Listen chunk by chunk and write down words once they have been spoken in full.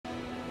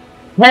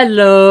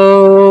Hello!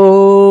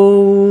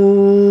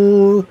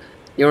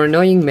 Your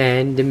annoying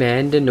man,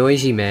 the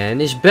noisy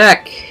man, is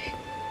back!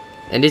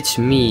 And it's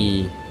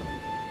me.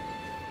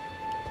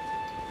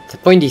 The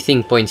pointy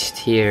thing points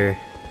here.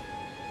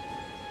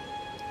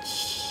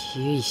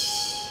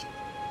 Jeez.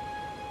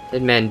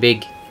 That man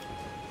big.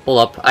 Hold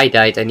up, I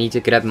died. I need to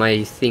grab my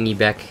thingy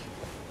back.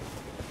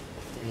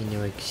 I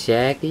know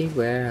exactly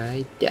where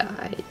I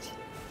died.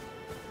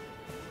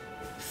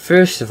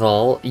 First of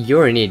all,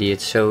 you're an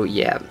idiot, so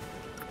yeah.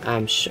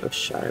 I'm so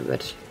sorry,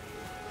 but...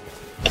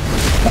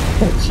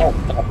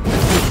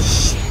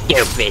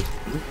 Stupid!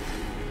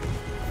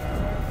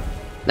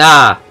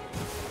 Ah!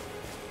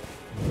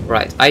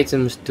 Right,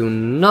 items do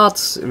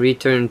not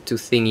return to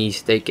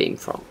thingies they came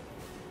from.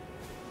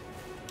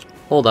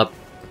 Hold up.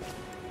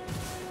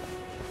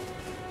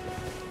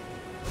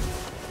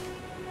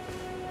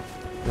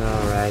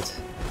 Alright.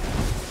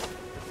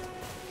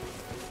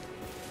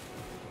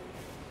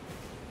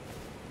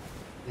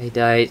 I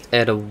died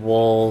at a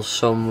wall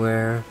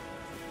somewhere.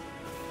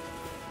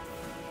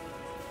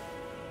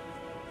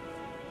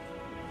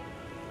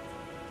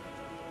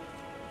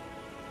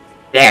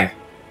 There!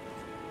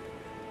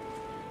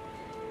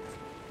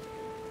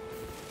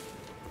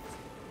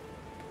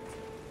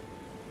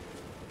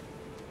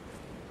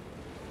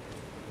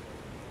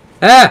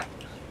 Ah!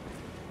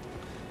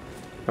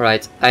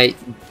 Alright, I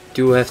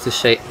do have to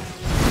say...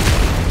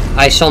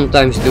 I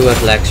sometimes do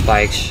have lag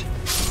spikes.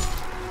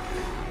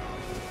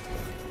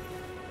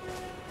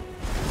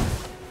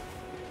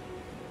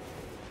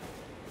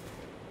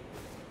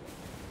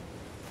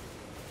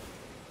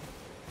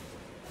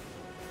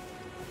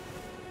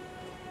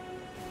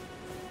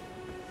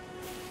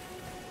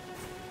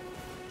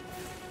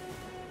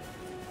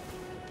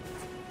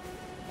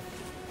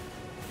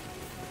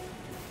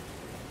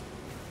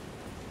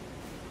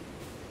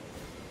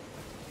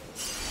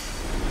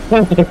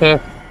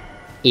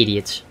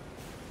 Idiots.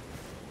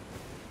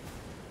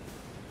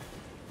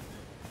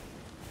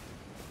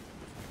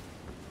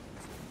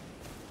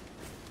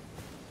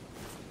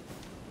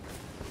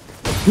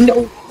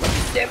 No!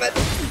 Damn it!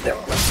 No.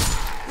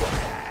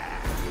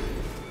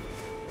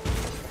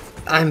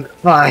 I'm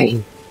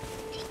fine.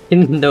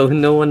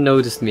 No one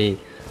noticed me.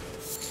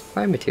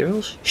 Fire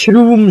materials?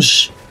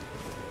 Shrooms!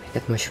 I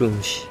got my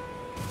shrooms.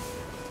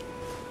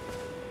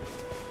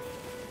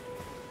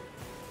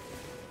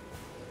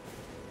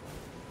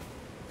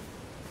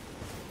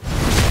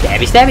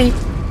 Stabby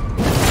stabby!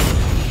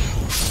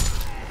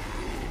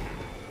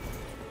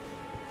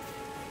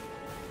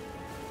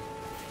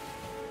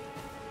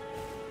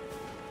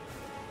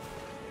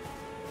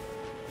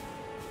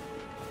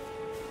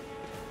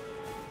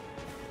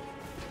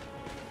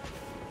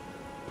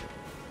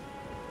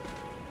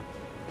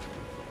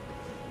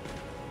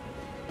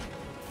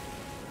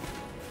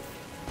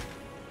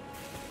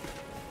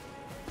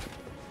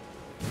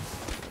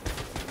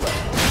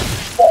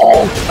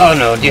 Oh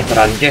no, just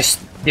run, just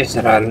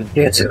run,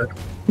 just run.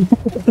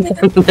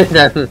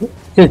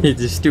 I did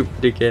the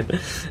stupid again.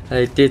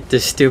 I did the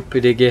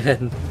stupid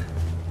again.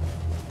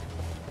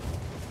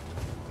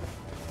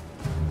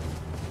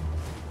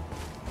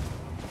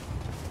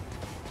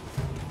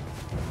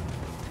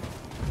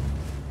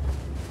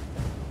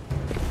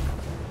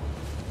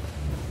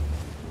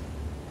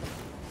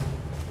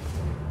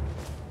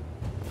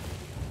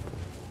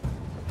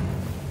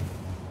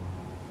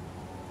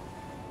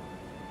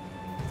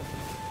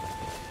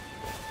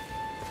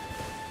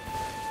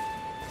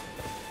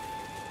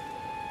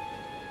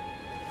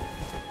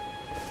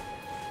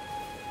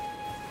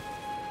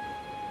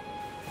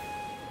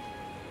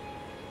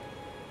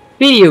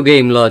 Video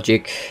game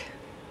logic.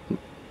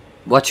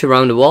 Watch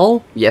around the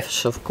wall?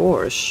 Yes, of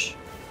course.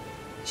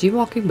 Is he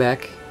walking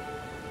back?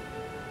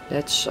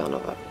 That son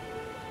of a...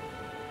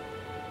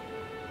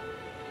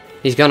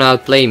 He's gonna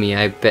outplay me,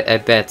 I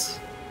bet.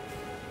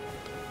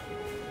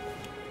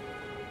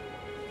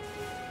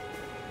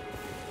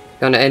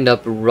 Gonna end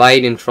up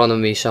right in front of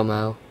me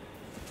somehow.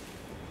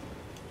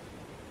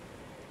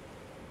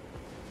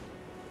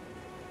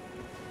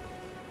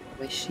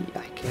 I see,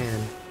 I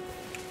can.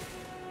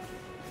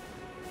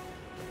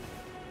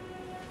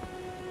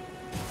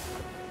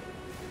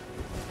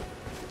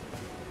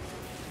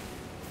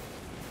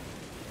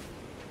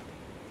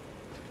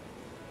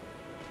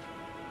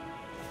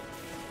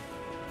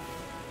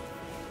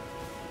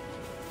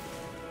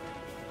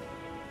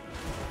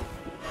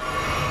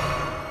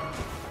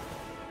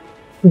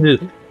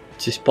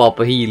 Just pop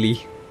a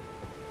Healy.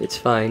 It's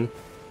fine.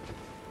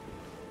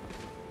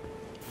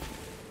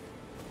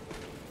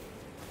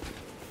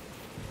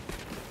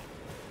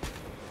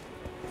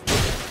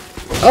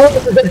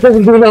 Oh, that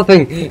doesn't do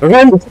nothing!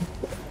 Run!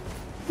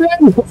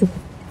 Run!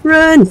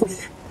 Run!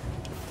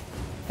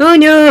 Oh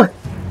no!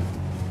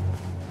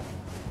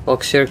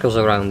 Walk circles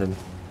around him.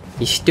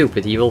 He's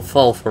stupid, he will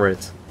fall for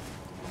it.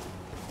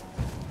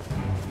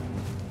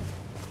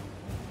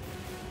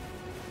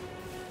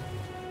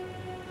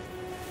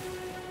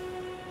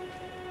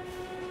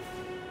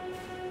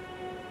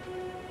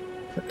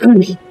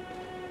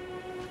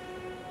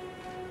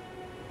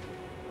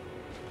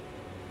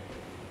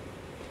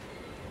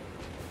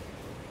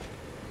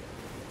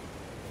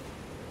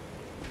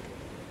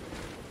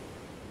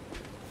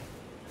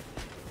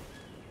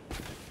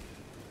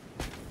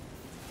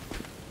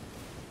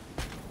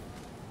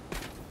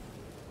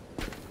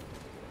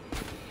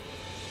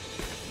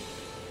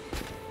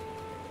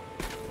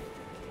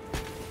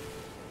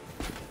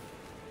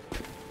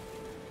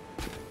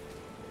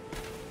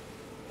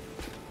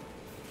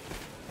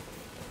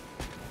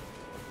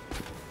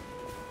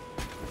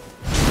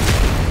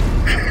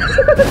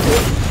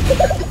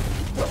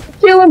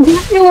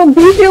 Kill him!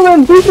 Kill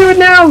him! Do it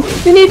now!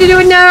 You need to do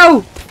it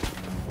now!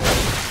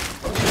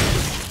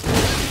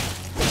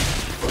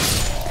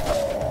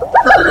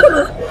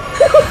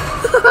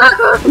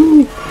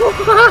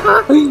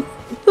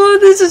 Oh,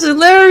 this is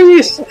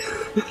hilarious!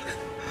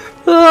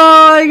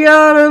 Oh, I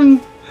got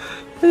him!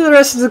 And the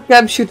rest of the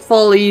camp should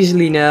fall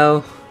easily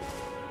now.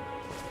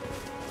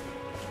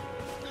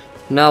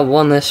 Now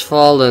one has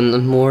fallen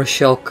and more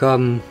shall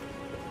come.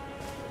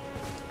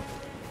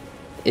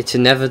 It's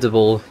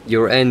inevitable.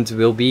 Your end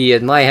will be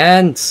at my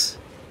hands.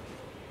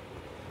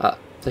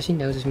 Does he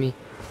notice me?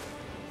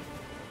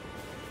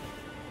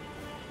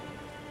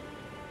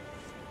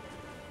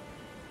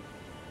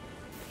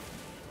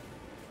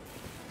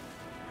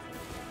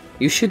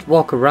 You should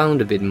walk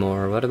around a bit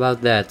more. What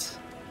about that?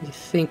 You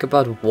think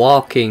about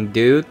walking,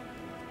 dude.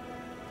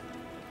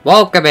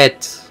 Walk a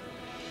bit.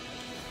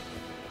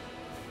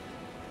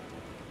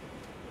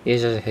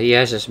 He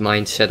has his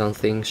mind set on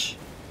things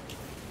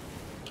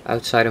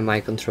outside of my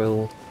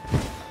control.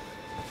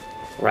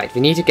 Right,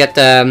 we need to get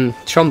the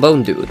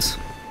trombone dude.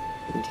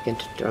 We need to get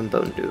the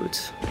trombone dude.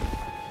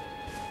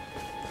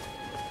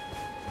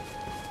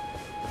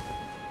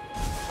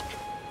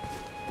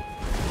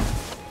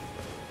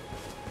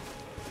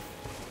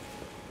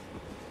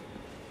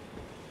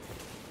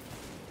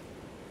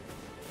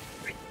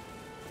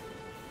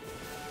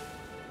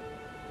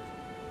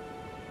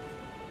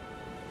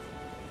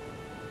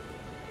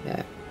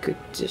 Yeah, good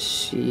to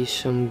see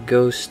some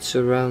ghosts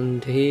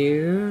around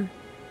here.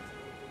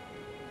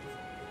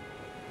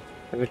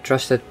 Never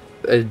trusted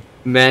a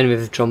man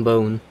with a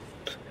trombone.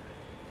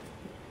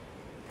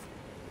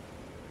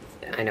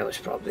 I know it's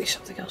probably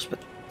something else, but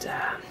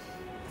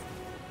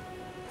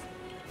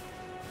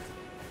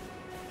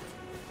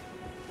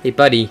hey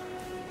buddy,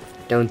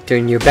 don't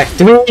turn your back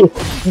to me!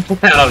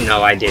 Oh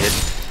no, I did it.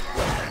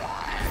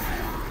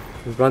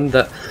 Run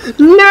the...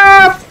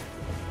 No!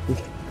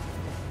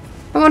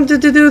 I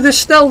wanted to do this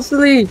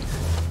stealthily!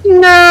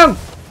 No!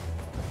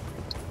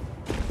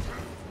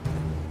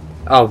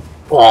 Oh,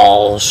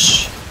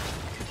 balls.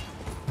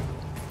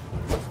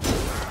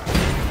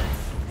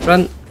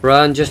 Run,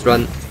 run, just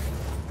run.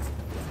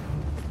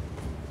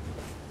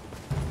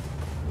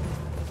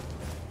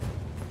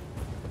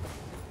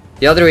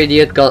 The other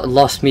idiot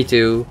lost me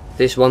too.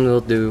 This one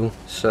will do,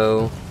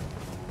 so...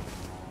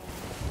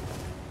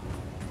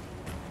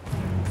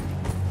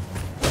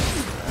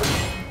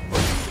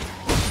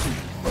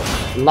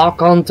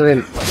 Lock onto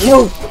him.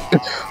 No!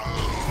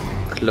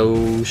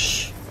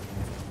 Close.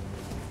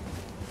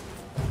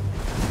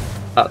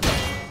 Oh,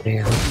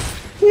 damn.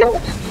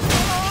 No!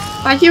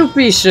 Are you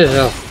pieces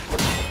of...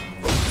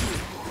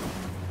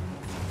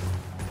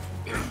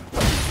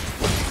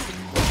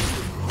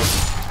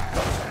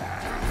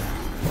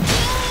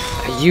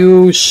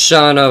 You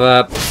son of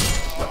a...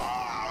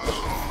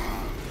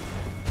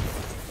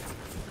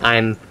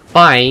 I'm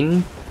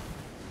fine.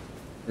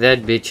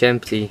 That bitch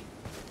empty.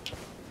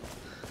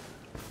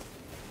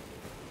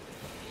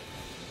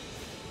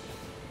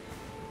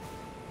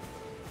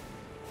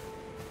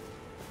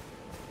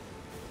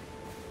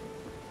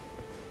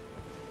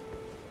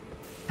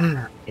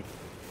 It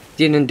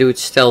didn't do it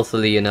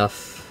stealthily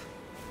enough.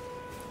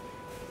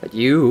 But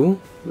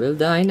you will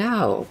die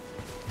now.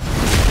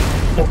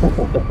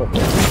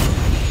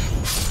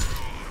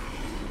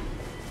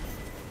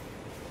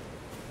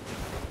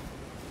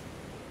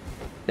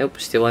 Nope,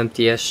 still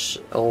empty as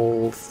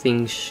all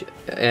things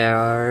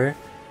are.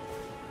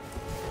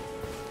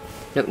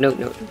 No, no,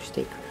 no,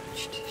 stay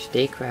crouched.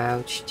 Stay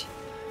crouched.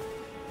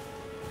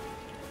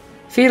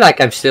 Feel like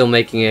I'm still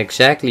making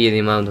exactly the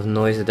amount of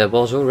noise that I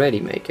was already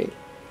making.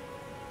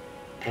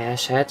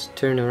 Asshat,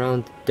 turn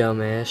around,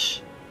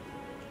 dumbass.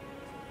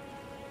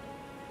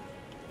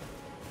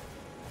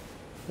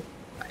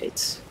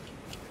 Right.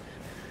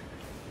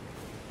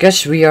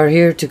 Guess we are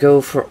here to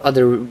go for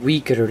other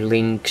weaker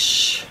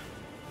links.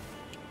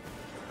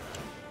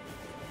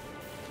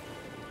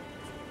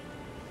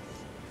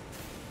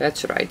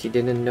 That's right, you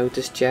didn't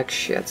notice jack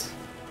shit.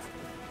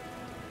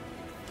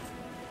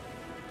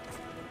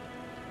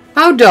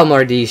 How dumb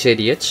are these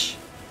idiots?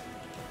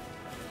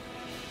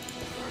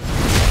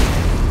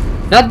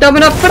 Not dumb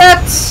enough for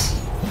that!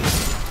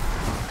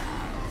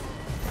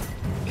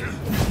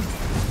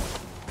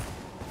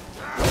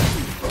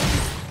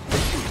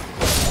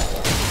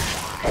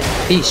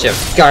 Piece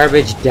of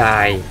garbage,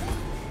 die.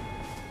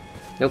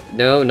 Nope,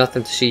 no,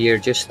 nothing to see here.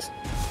 Just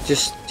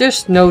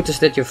notice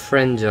that your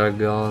friends are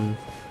gone.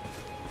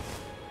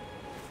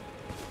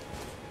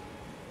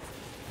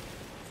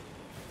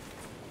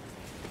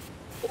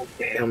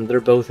 Damn, they're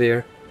both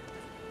here.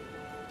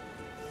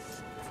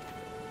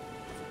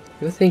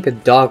 You would think a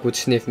dog would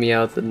sniff me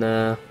out, but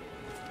nah.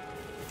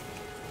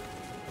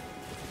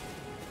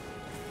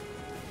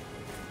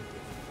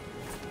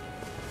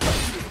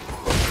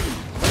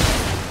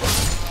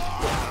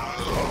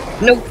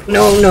 Nope,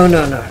 no, no,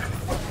 no, no.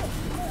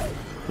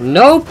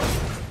 Nope!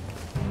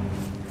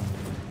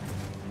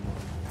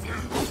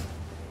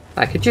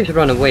 I could just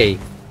run away.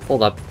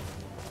 Hold up.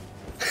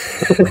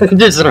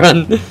 Just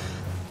run.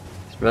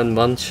 Run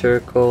one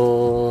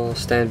circle,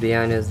 stand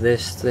behind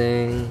this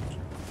thing.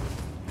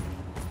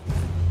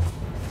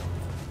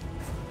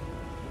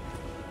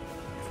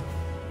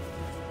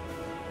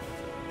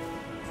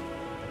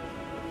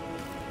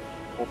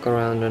 Walk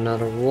around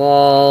another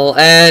wall,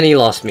 and he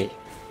lost me.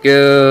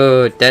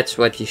 Good, that's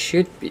what you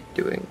should be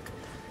doing.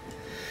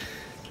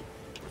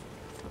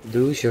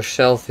 Lose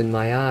yourself in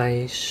my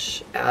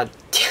eyes. Ah,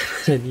 damn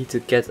it, I need to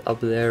get up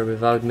there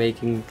without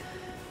making...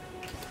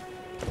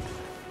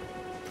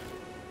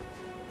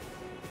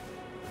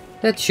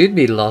 That should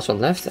be the last one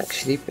left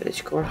actually.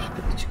 Pillage corpse,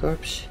 pillage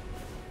corpse.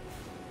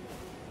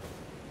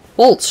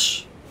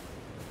 Bolts!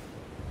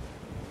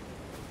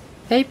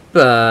 Hey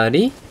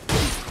buddy.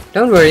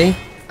 Don't worry,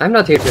 I'm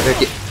not here to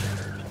hurt you.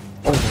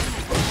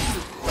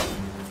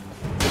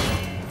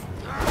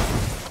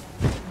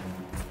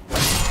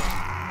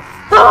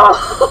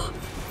 Oh.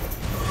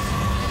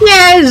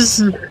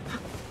 Yes!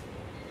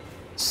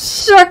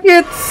 Suck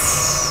it!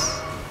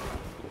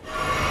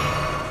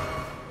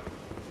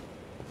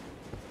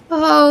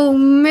 Oh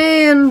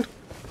man!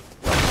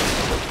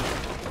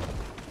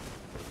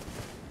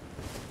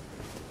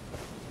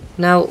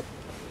 Now,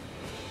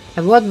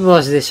 and what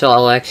was this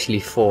all actually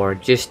for?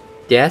 Just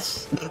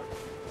death?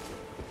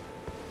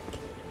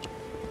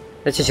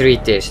 Let's just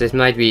read this. This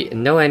might be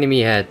no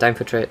enemy ahead. Time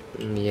for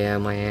yeah,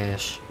 my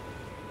ass.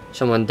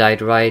 Someone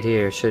died right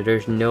here, so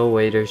there's no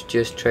way there's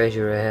just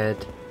treasure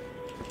ahead.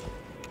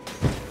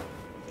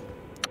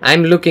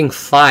 I'm looking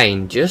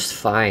fine, just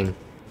fine.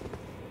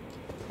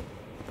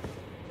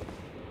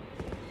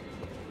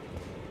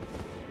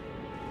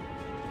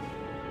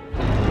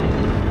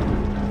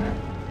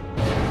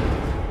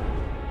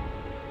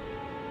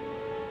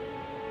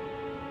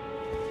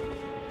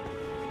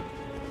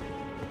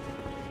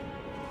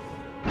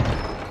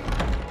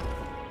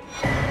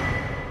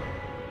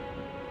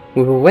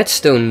 With a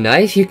whetstone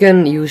knife, you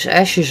can use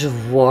ashes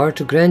of war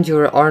to grant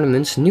your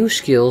ornaments new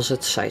skills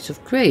at sites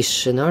of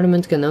grace. An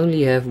ornament can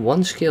only have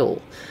one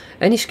skill.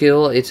 Any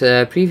skill it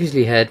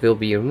previously had will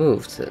be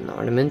removed. An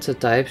ornament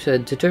type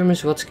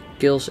determines what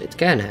skills it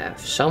can have.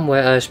 Some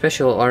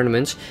special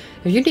ornaments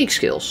have unique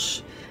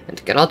skills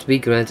and cannot be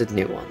granted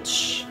new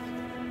ones.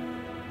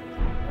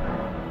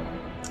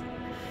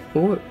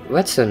 Ooh,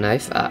 whetstone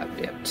knife? Ah,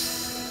 yep.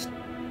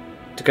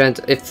 To grant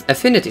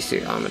affinities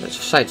to ornaments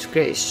of sites of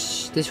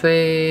grace. This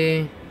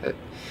way,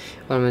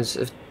 ornaments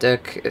of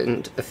attack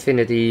and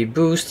affinity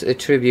boost,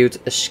 attribute,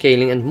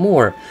 scaling, and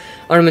more.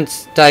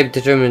 Ornament type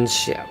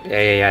determines. Yeah.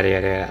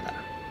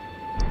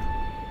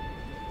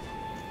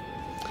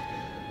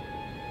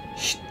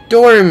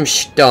 Storm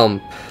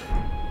Stomp.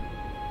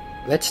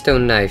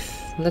 Whetstone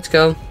knife. Let's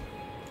go.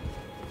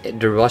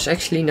 There was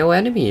actually no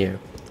enemy here.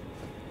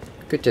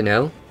 Good to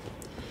know.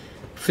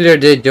 Hopefully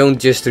they don't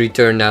just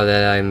return now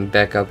that I'm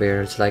back up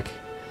here. It's like,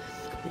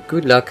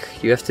 good luck.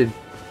 You have to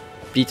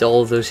beat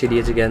all of those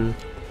idiots again.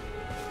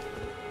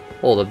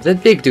 Hold up,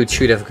 that big dude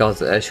should have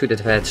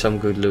had some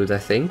good loot, I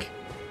think.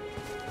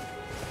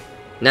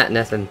 Nah,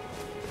 nothing.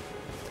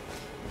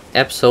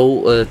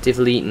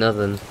 Absolutely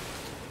nothing.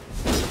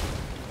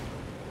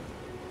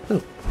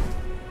 Oh.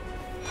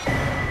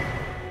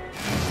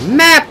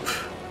 Map!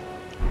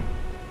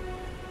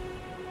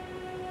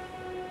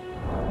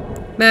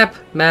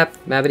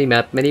 Mappity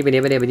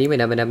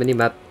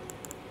map.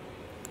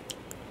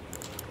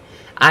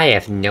 I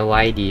have no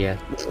idea.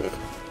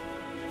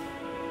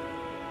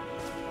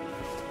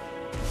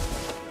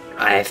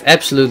 I have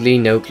absolutely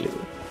no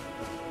clue.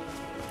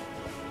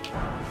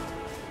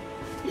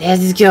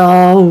 Let's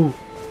go!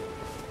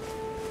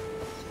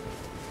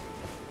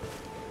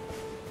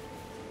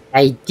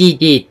 I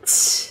did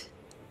it!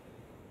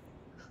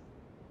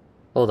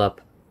 Hold up.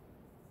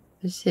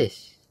 What's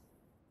this?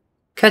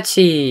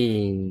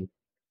 Cutscene!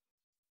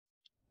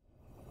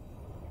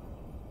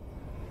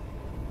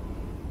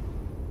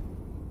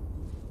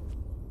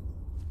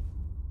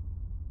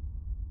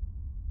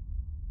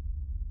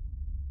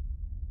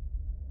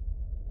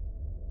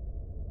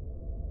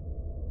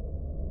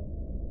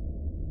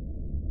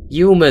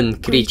 Human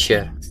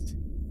creature. Greetings,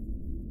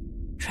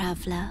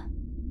 traveler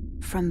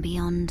from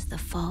beyond the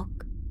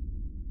fog.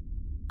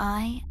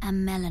 I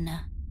am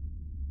Melina.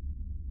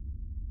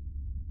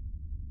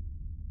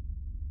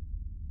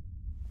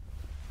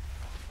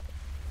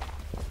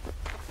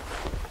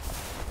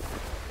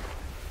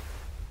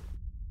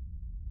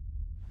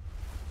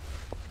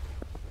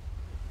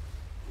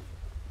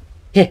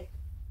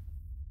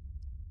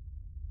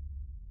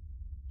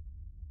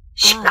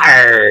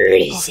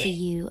 I offer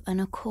you an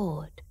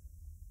accord.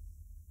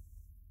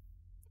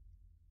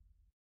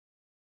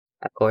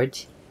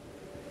 Accords?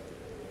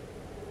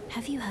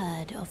 Have you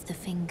heard of the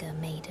Finger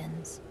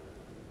Maidens?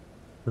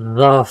 They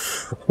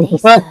They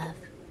serve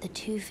the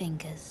two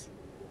fingers,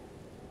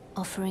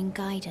 offering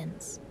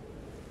guidance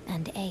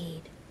and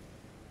aid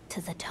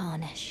to the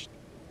tarnished.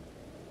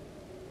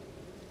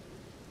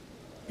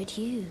 But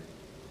you,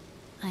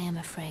 I am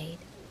afraid,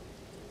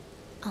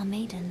 are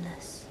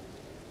maidenless.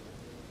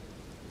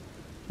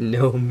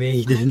 No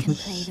maidens. I can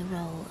play the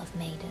role of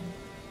maiden,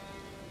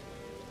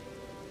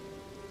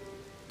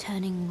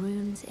 turning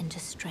runes into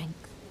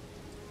strength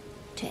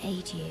to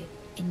aid you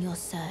in your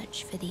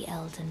search for the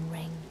Elden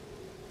Ring.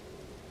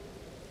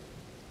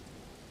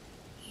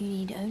 You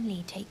need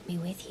only take me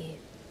with you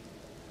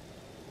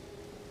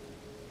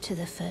to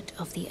the foot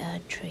of the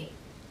Erd Tree.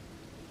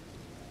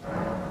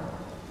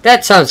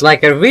 That sounds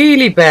like a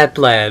really bad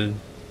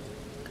plan.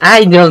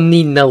 I don't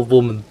need no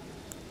woman.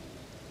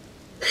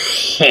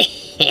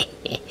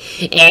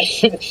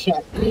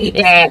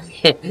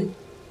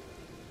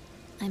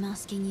 I'm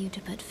asking you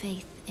to put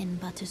faith in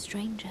but a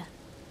stranger.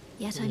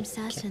 Yet I'm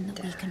certain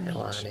that we can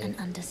reach an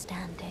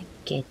understanding.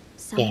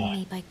 Summon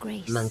me by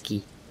grace,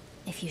 monkey.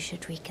 if you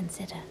should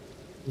reconsider.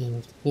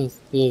 Yeah.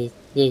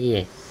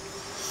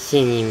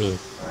 Cinnamon.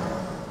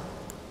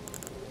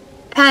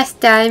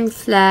 Pastime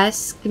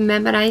flask.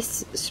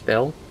 Memorize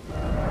spell.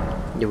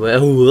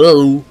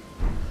 Whoa.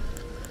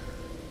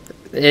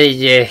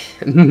 Yeah.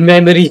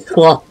 Memory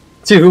clock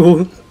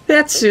too.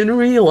 That's in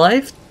real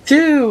life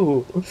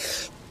too.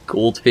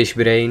 Goldfish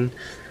brain.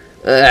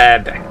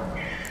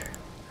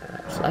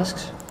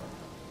 Flasks.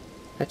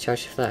 I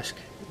charge the flask.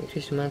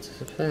 Increase the amount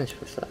of flask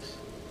per flask.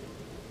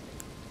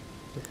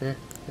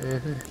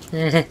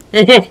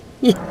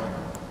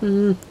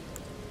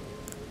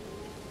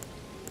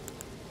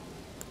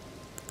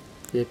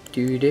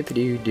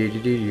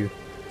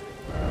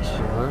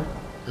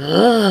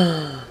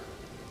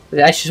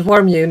 The Ashes of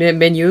War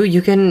menu,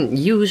 you can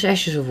use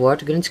Ashes of War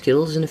to grant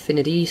skills and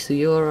affinities to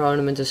your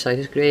ornament as sight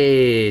is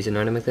great. An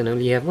ornament can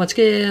only have one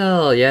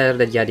skill.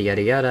 Yada yada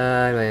yada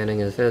yada.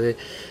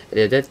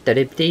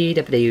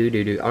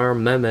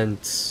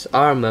 Armaments.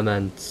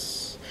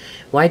 Armaments.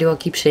 Why do I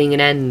keep saying an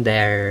N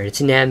there?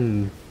 It's an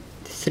M.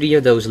 3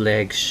 of those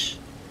legs.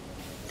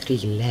 3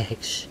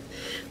 legs.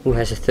 Who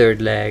has a third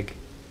leg?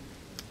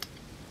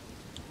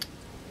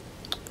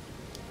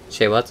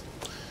 Say what?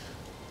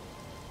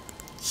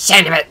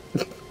 Son of it!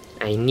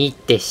 I need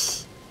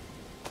this.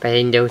 But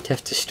I don't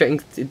have the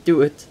strength to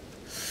do it.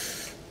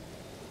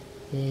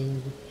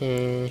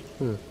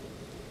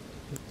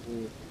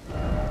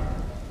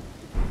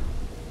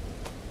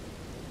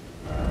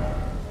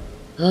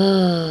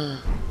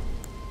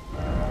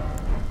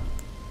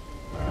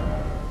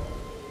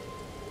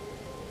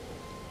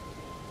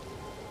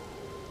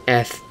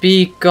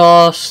 FP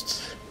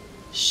cost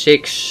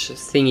 6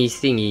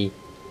 thingy.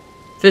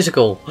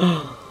 Physical.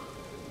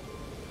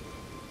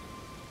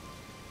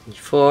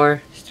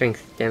 4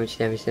 strength damage.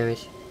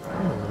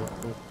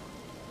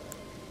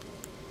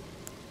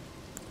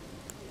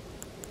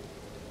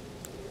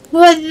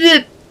 What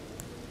the?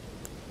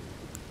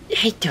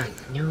 I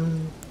don't know.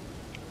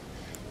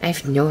 I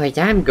have no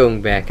idea. I'm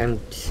going back.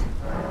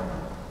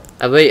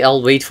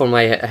 I'll wait for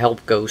my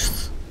help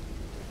ghost.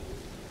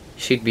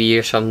 Should be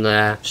here some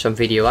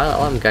video.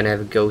 I'm gonna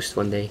have a ghost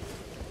one day.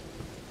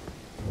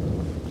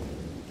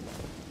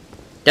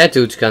 That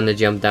dude's gonna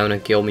jump down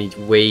and kill me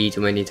way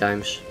too many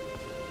times.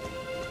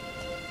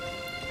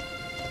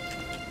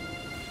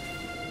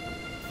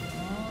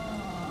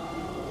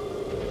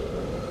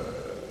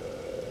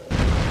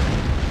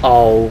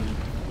 Oh.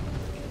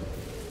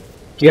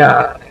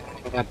 Yeah.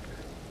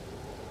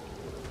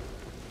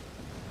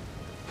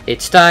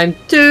 It's time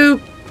to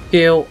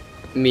kill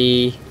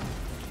me.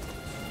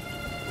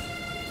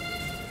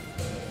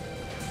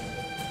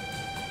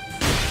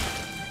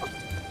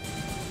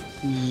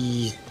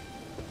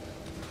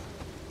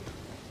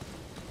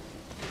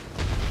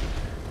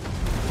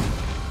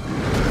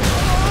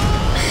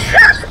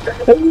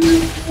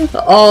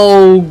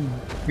 Oh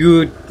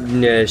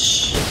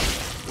goodness.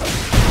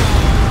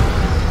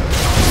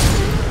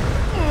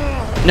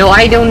 No,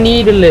 I don't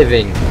need a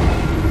living.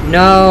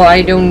 No,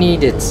 I don't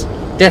need it.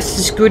 Death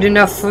is good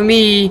enough for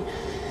me.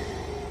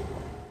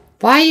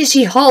 Why is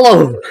he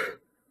hollow?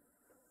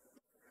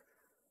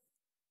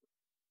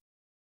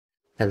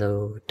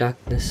 Hello,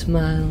 darkness,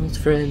 my old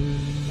friend.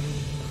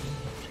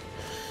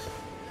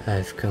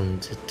 I've come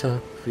to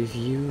talk with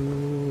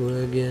you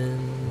again.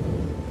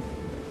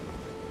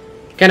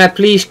 Can I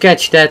please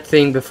catch that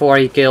thing before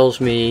he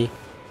kills me?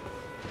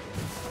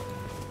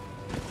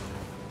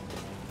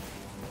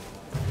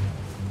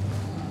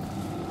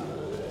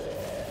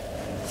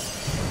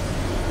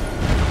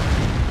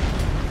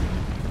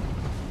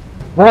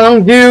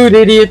 Wrong dude,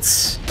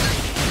 idiots!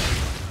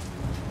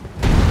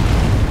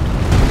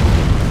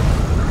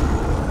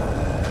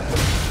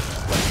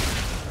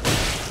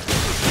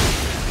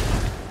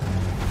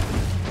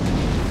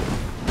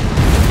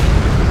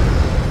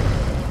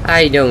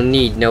 I don't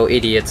need no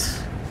idiots.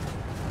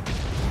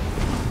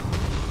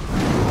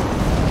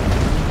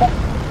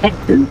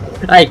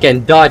 I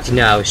can dodge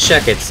now,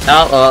 suck it.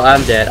 Oh,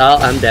 I'm dead. Oh,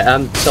 I'm dead.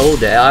 I'm so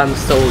dead. I'm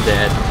so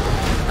dead.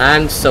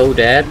 I'm so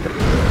dead.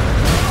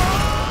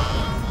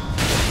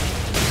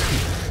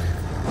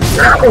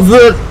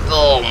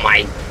 Oh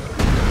my.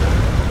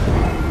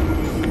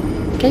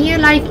 Can you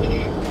like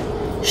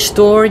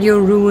store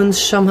your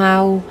ruins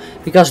somehow?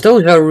 Because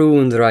those are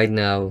ruined right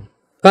now.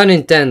 Pun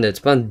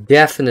intended, pun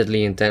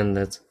definitely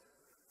intended.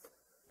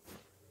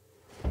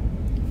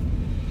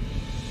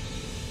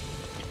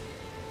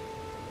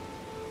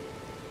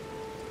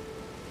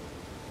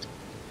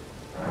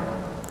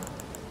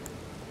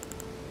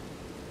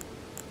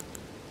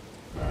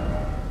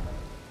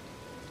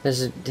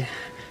 There's a...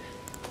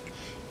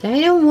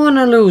 I don't want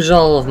to lose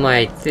all of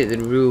my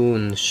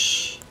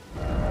runes.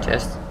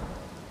 Just...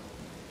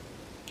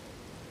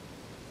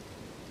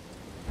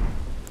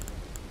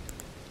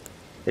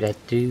 But I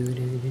do.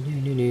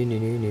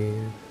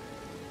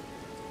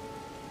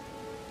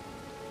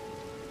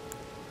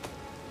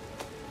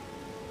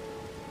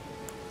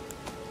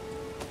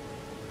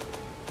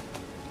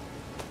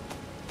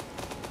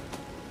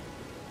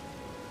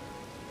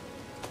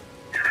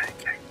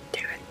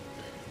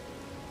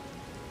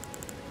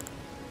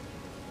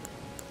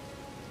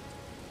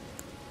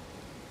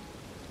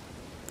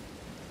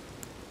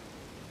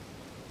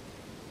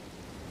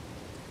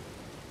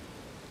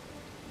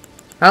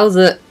 How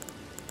the...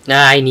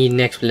 Nah, I need an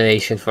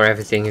explanation for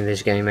everything in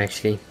this game,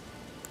 actually.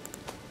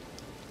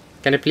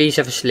 Can I please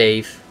have a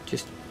slave?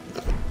 Just...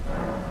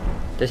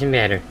 Doesn't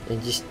matter.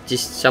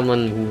 Just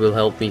someone who will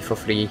help me for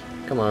free.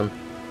 Come on.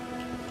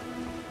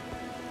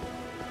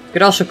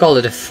 Could also call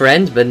it a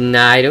friend, but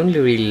nah, I don't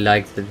really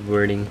like that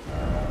wording.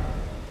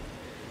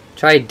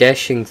 Try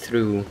dashing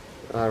through.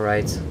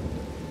 Alright.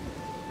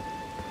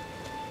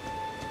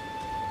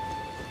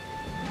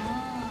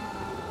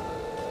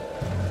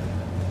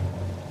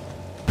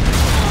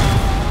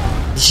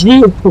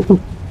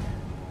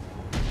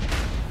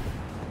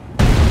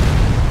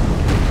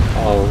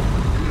 Oh,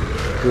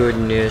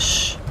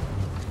 goodness.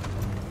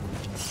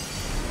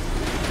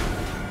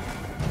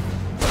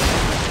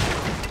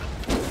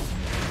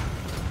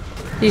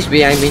 He's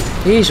behind me.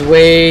 He's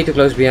way too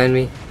close behind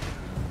me.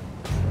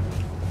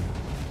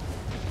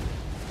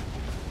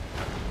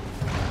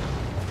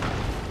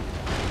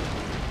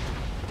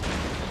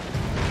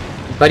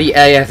 Buddy,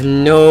 I have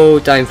no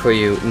time for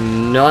you.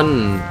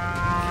 None.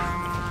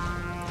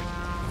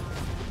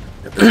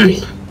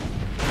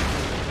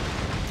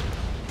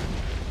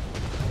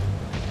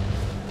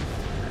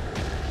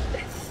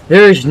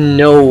 There's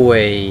no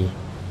way.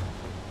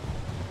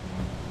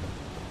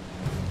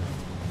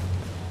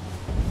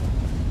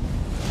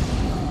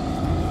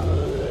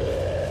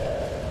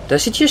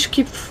 Does it just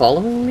keep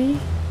following me?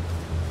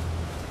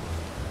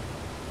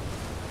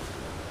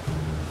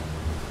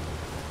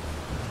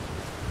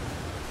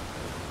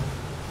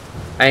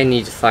 I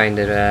need to find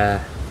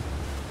a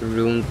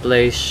rune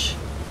place.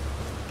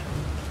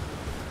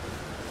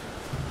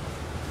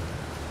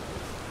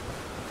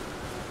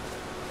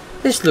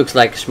 This looks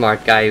like a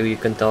smart guy who you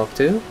can talk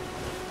to.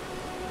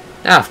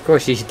 Ah, of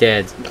course he's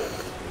dead.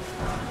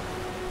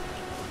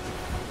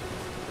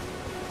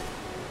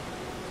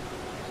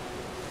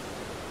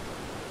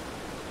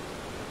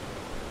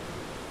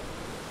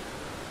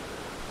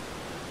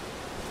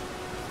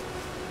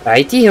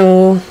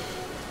 Righty-ho.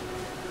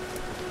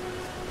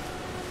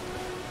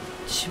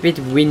 It's a bit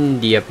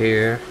windy up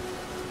here.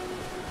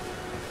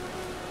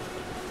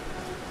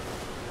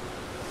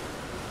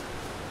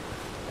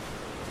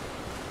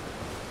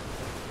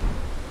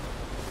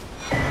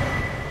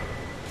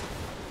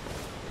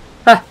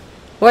 Ha!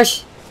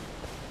 Whoosh!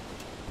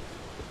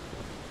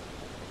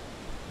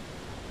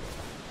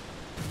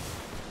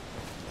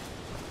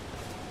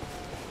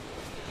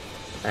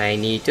 I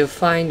need to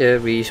find a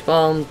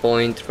respawn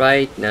point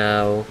right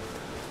now.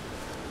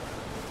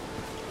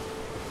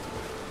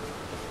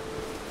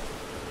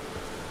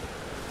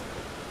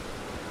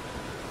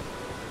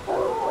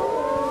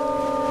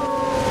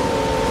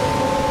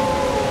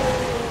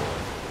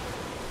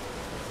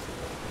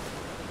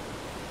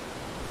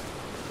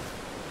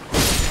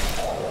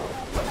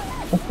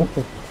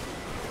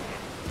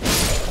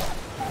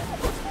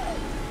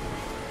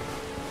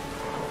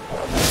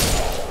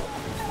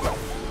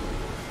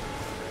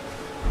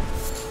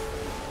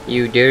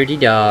 You dirty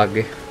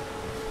dog.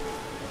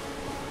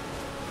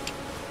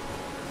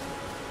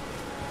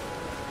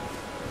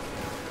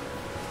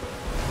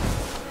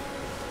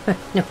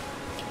 No.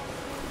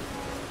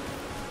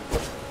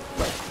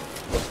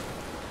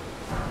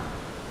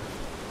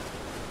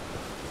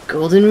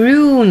 Golden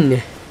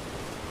rune.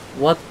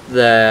 What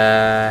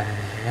the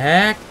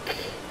heck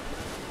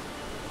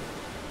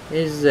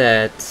is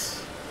that?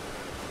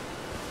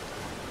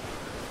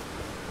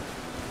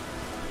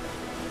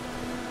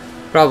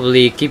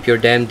 Probably keep your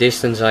damn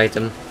distance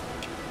item.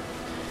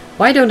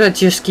 Why don't I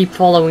just keep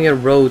following a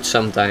road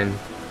sometime?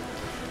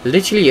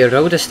 Literally a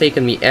road has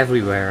taken me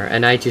everywhere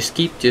and I just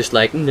keep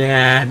like,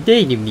 nah,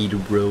 they don't need a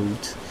road.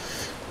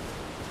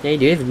 They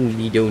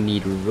definitely don't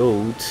need a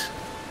road.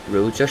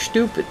 Roads are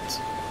stupid.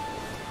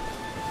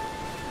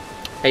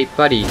 Hey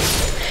buddy.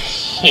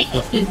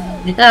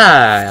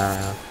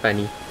 Ah,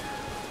 funny.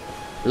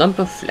 Lump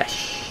of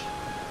flesh.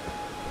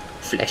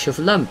 Flesh of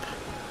lump.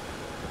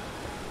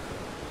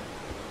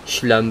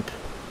 Slump.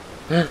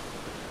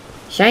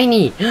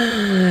 Shiny!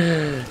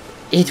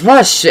 It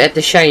was at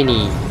the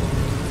shiny!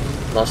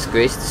 Lost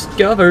quest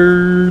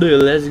discovered!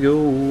 Let's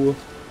go!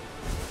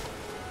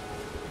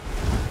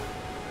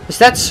 Is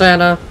that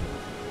Santa?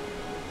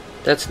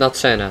 That's not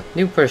Santa.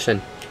 New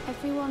person.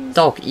 Everyone's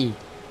Talk E.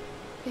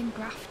 been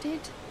grafted.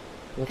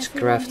 What's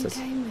Everyone grafted?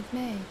 Who came with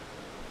me.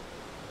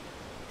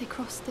 They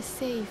crossed the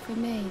sea for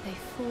me. They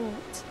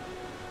fought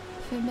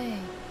for me.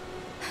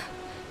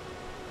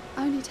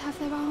 only to have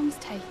their arms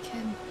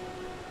taken,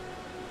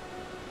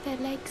 their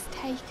legs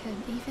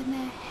taken, even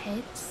their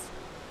heads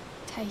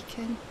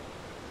taken.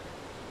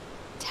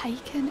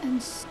 Taken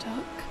and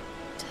stuck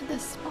to the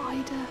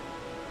spider.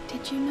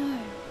 Did you know,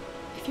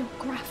 if you're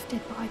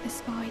grafted by the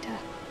spider,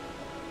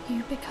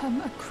 you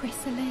become a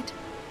chrysalid?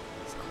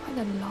 It's quite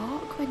a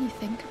lark when you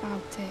think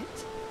about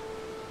it.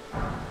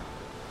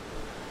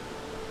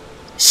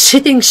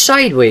 Sitting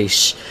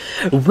sideways.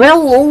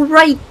 Well,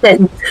 alright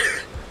then.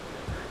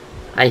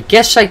 I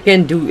guess I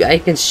can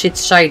sit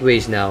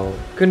sideways now.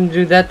 Couldn't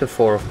do that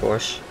before, of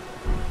course.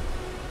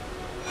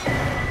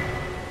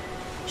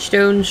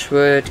 Stone,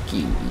 sword,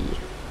 key.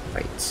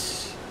 Right.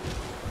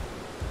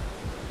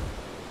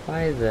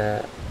 Why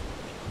the...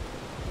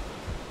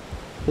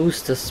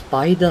 Who's the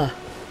spider?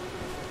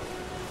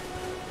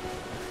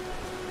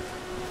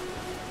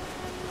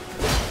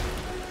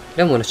 I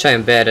don't want to say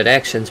I'm bad at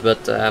accents,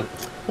 but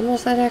what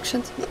was that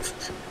accent?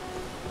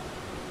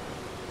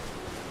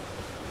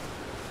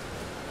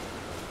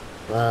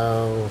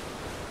 Wow,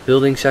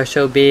 buildings are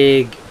so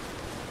big.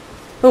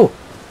 Oh,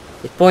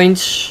 it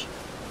points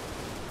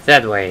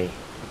that way.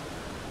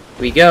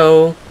 We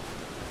go.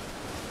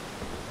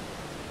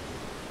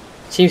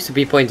 It seems to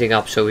be pointing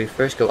up, so we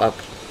first go up.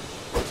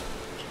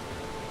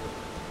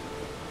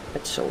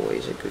 That's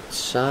always a good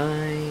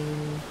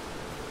sign.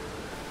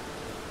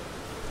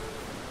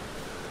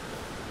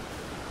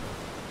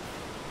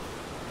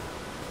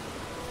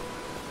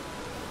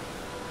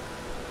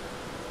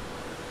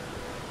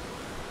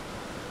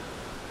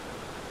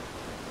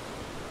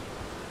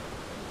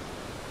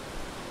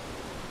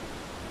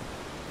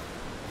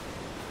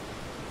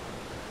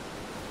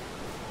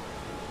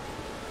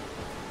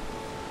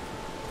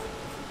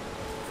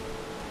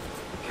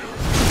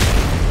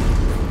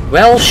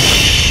 Well,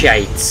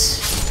 shite.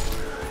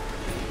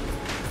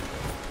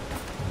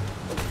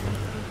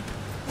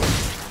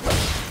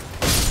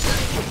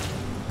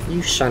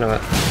 You son of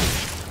a...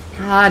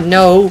 Ah,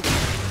 no!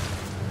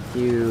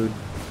 You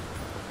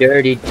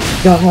dirty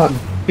dog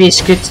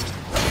biscuit.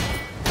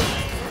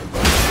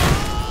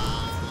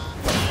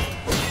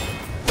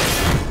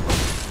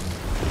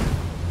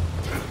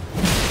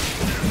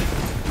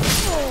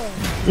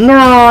 No,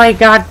 I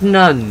got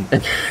none.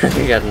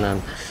 I got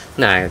none.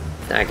 No,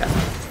 I got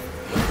none.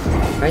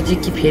 Why do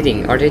you keep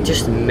hitting? Are they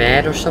just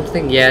mad or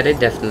something? Yeah, they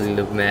definitely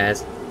look mad.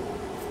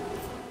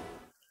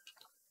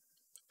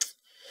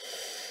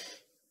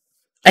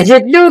 I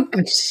said, look!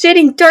 I'm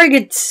setting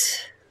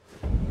targets!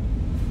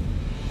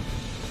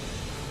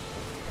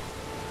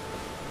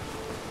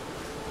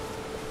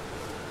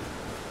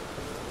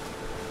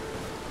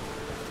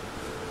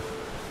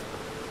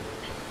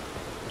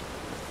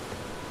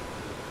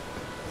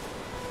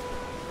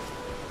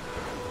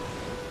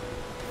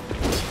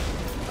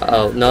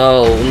 Oh,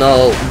 no,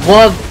 no.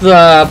 What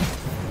the...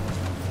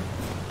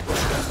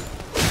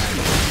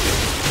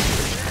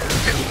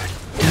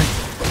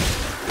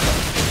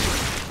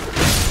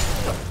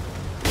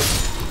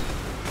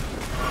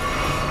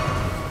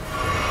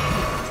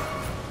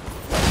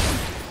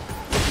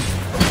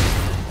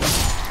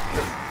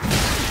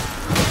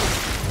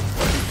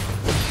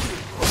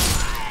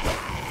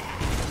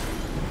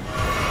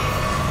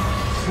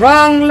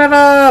 Wrong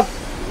level!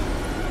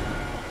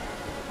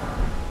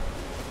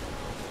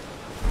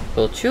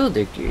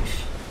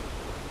 Culturedicus.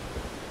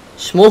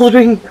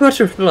 Smoldering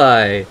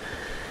butterfly.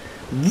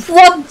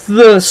 What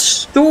the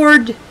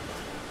stored?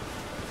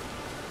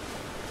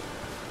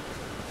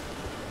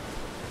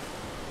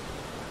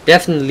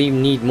 Definitely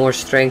need more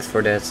strength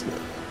for that.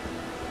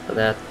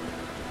 That.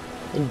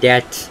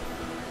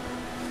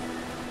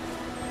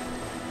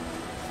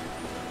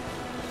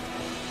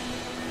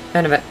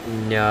 Kind of a...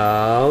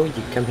 No,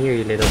 you come here,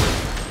 you little...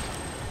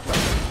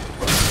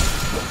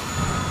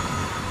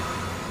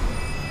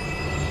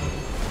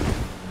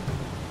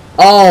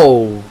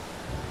 Oh!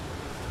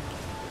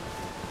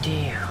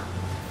 Damn.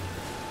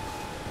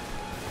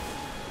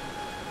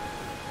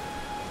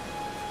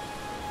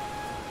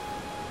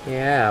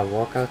 Yeah,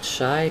 walk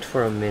outside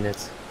for a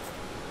minute.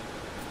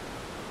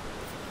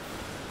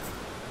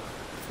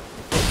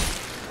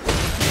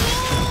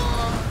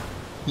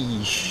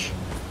 Yeesh.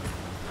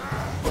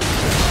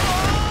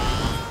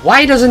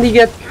 Why doesn't he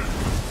get...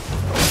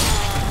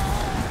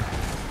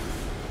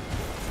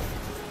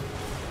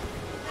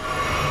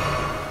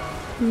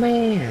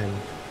 Man.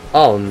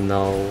 Oh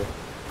no.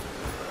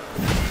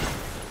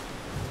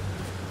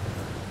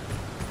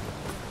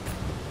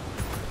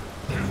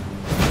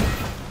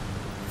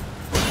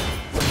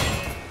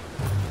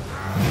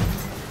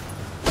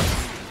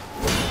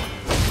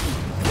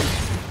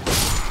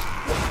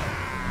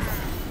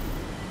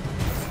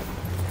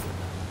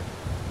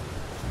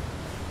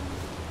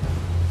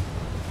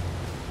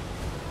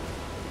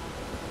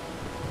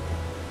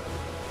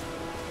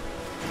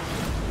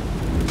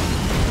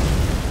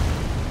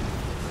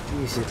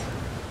 Easy.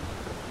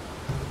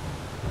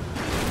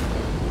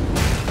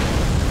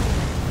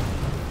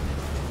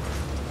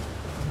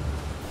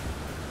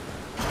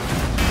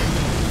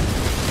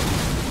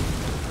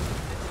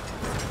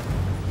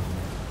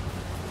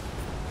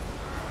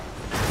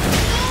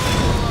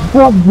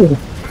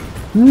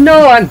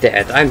 No, I'm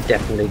dead. I'm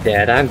definitely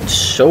dead. I'm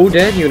so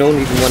dead, you don't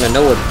even want to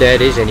know what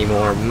dead is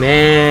anymore.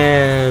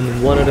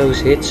 Man, one of those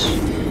hits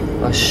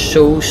was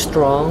so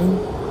strong.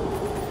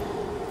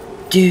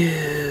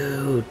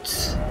 Dude.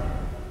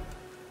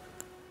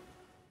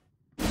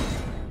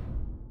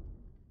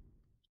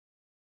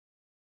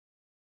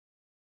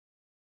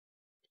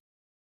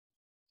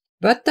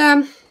 But,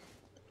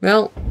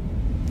 well,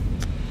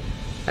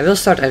 I will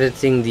start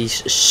editing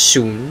these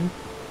soon.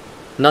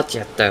 Not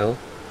yet, though.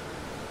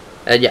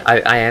 Yeah,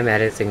 I am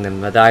editing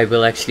them, but I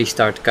will actually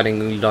start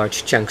cutting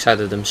large chunks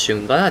out of them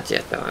soon. But not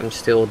yet, though. I'm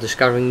still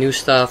discovering new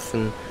stuff,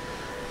 and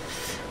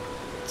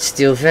it's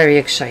still very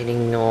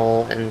exciting and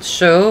all. And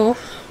so,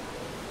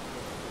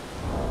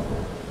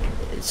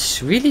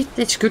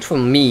 it's good for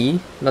me,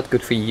 not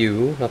good for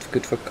you, not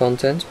good for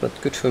content, but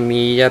good for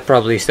me. Yeah,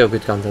 probably still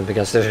good content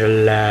because there's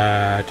a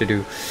lot to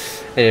do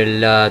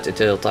and a lot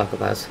to talk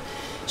about.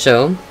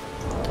 So,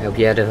 I hope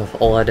you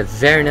all had a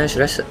very nice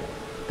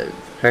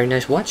very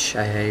nice watch.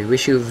 I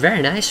wish you a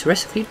very nice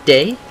rest of your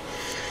day,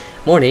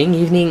 morning,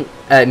 evening,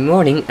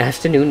 morning,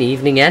 afternoon,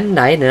 evening, and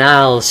night, and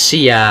I'll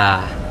see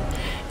ya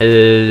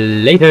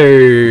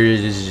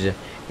later.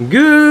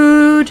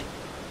 Good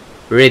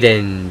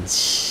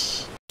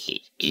riddance.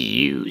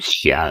 You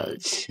shall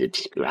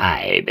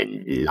subscribe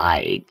and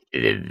like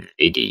the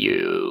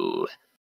video.